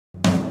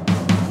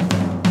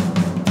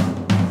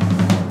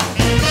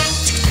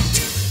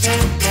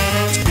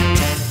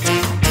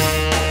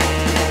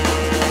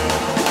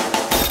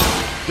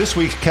This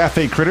week's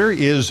KAFE Kritter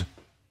is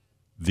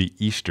the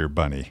Easter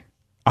Bunny.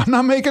 I'm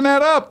not making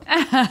that up.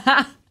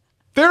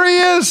 There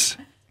he is.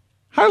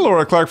 Hi,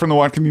 Laura Clark from the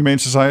Whatcom Humane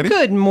Society.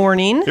 Good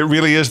morning. It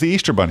really is the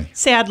Easter Bunny.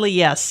 Sadly,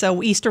 yes.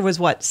 So Easter was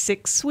what,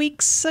 6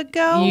 weeks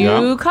ago?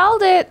 You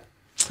called it.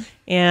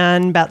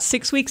 And about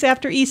 6 weeks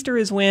after Easter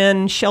is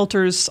when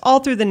shelters all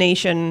through the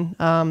nation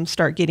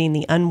start getting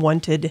the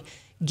unwanted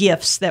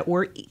gifts that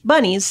were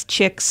bunnies,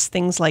 chicks,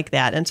 things like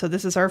that. And so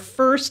this is our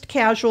first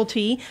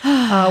casualty.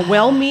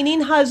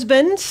 Well-meaning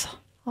husbands,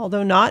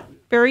 although not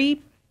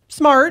very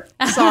smart,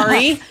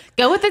 sorry.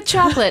 Go with the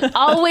chocolate.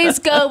 Always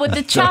go with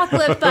the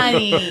chocolate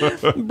bunny.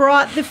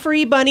 Brought the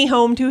free bunny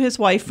home to his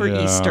wife for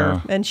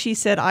Easter. And she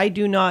said, I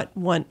do not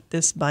want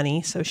this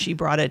bunny. So she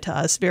brought it to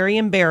us, very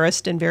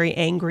embarrassed and very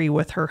angry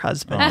with her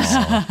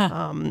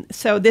husband.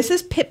 So this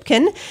is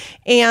Pipkin.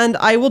 And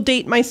I will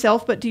date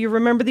myself, but do you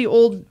remember the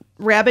old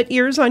rabbit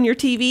ears on your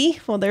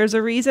TV? Well, there's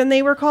a reason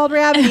they were called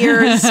rabbit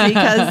ears,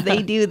 because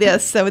they do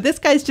this. So this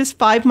guy's just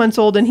 5 months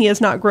old and he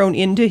has not grown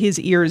into his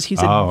ears.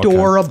 He's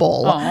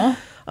adorable. Okay.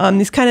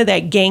 He's kind of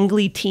that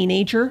gangly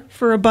teenager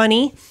for a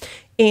bunny.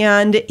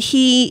 And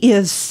he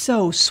is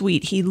so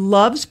sweet. He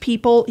loves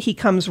people. He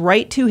comes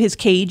right to his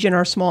cage in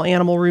our small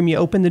animal room. You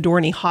open the door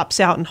and he hops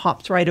out and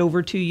hops right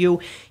over to you.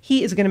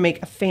 He is going to make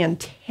a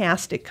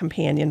fantastic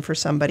companion for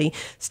somebody.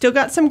 Still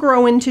got some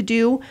growing to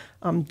do.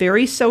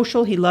 Very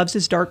social. He loves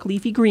his dark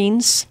leafy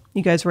greens.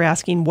 You guys were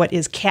asking, what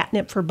is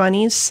catnip for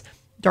bunnies?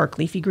 Dark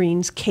leafy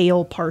greens,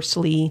 kale,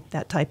 parsley,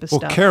 that type of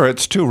stuff. Well,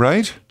 carrots too,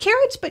 right?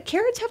 Carrots, but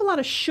carrots have a lot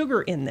of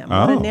sugar in them, a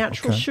lot of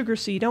natural sugar,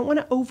 so you don't want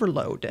to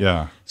overload.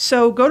 Yeah.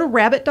 So go to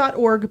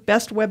rabbit.org,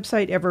 best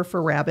website ever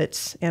for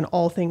rabbits and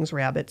all things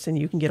rabbits, and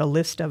you can get a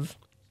list of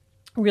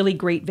really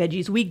great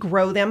veggies. We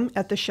grow them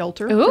at the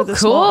shelter for the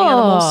small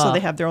animals, so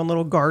they have their own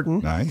little garden.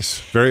 Nice.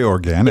 Very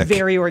organic.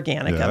 Very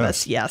organic of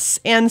us, yes.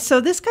 And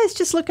so this guy's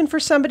just looking for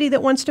somebody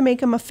that wants to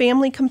make him a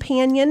family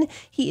companion.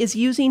 He is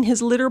using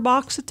his litter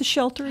box at the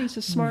shelter. He's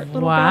a smart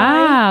little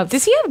guy. Wow.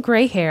 Does he have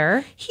gray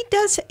hair? He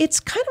does.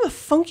 It's kind of a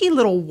funky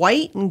little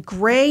white and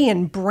gray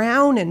and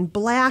brown and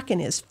black,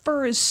 and his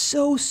fur is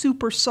so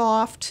super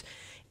soft.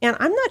 And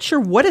I'm not sure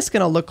what it's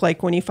going to look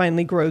like when he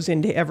finally grows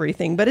into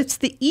everything, but it's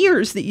the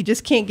ears that you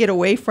just can't get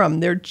away from.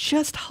 They're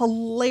just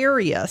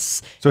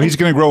hilarious. So he's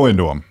going to grow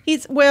into them.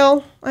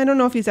 Well, I don't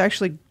know if he's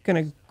actually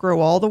going to grow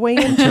all the way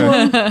into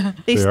them.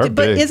 They are but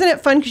big. isn't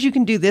it fun because you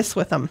can do this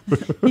with them?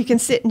 You can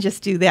sit and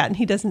just do that, and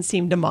he doesn't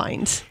seem to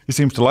mind. He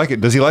seems to like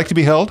it. Does he like to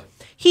be held?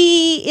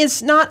 He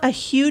is not a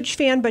huge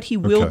fan, but he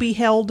will be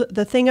held.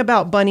 The thing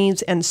about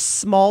bunnies and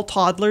small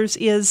toddlers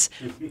is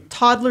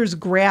toddlers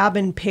grab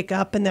and pick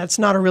up, and that's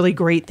not a really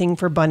great thing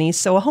for bunnies.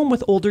 So a home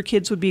with older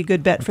kids would be a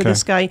good bet for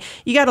this guy.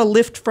 You got to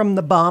lift from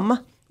the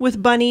bum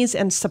with bunnies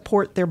and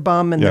support their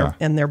bum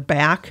and their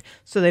back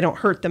so they don't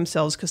hurt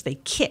themselves because they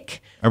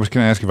kick. I was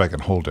going to ask if I can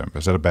hold him.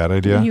 Is that a bad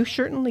idea? You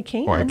certainly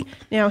can.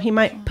 Now, he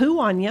might poo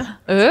on you.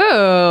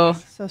 Ooh.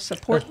 So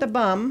support the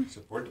bum.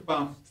 Support the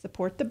bum.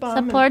 Support the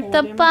bum. Support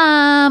the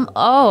bum.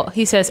 Oh,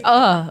 he says,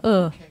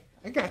 I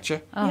got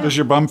you. Does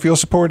your bum feel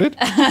supported?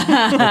 Okay.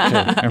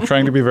 I'm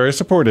trying to be very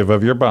supportive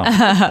of your bum.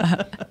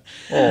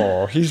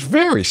 Oh, he's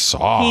very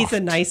soft. He's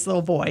a nice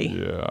little boy.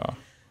 Yeah.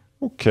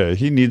 Okay,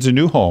 he needs a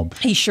new home.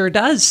 He sure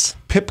does.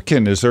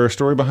 Pipkin, is there a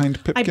story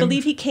behind Pipkin? I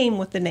believe he came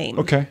with the name.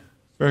 Okay,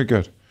 very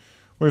good.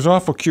 Well, he's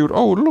awful cute.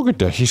 Oh, look at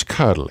that. He's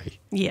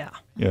cuddly. Yeah.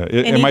 Yeah.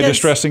 Am I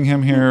distressing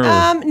him here?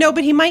 No,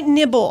 but he might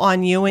nibble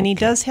on you, and he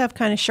does have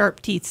kind of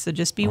sharp teeth, so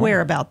just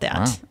beware about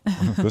that.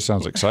 Wow. This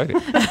sounds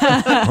exciting.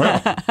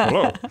 Well,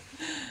 hello.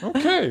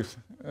 Okay.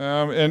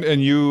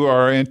 And you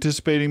are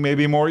anticipating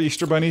maybe more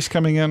Easter bunnies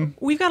coming in?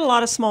 We've got a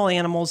lot of small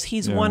animals.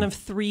 He's one of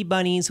 3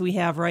 bunnies we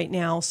have right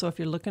now, so if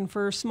you're looking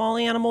for small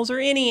animals or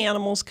any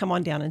animals, come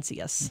on down and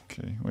see us.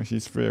 Okay. Well,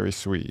 he's very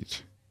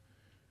sweet.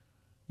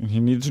 And he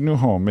needs a new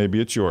home.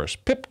 Maybe it's yours.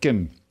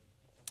 Pipkin.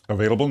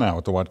 Available now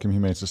at the Whatcom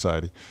Humane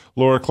Society.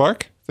 Laura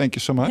Clark, thank you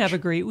so much. Have a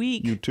great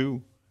week. You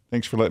too.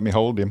 Thanks for letting me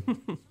hold him.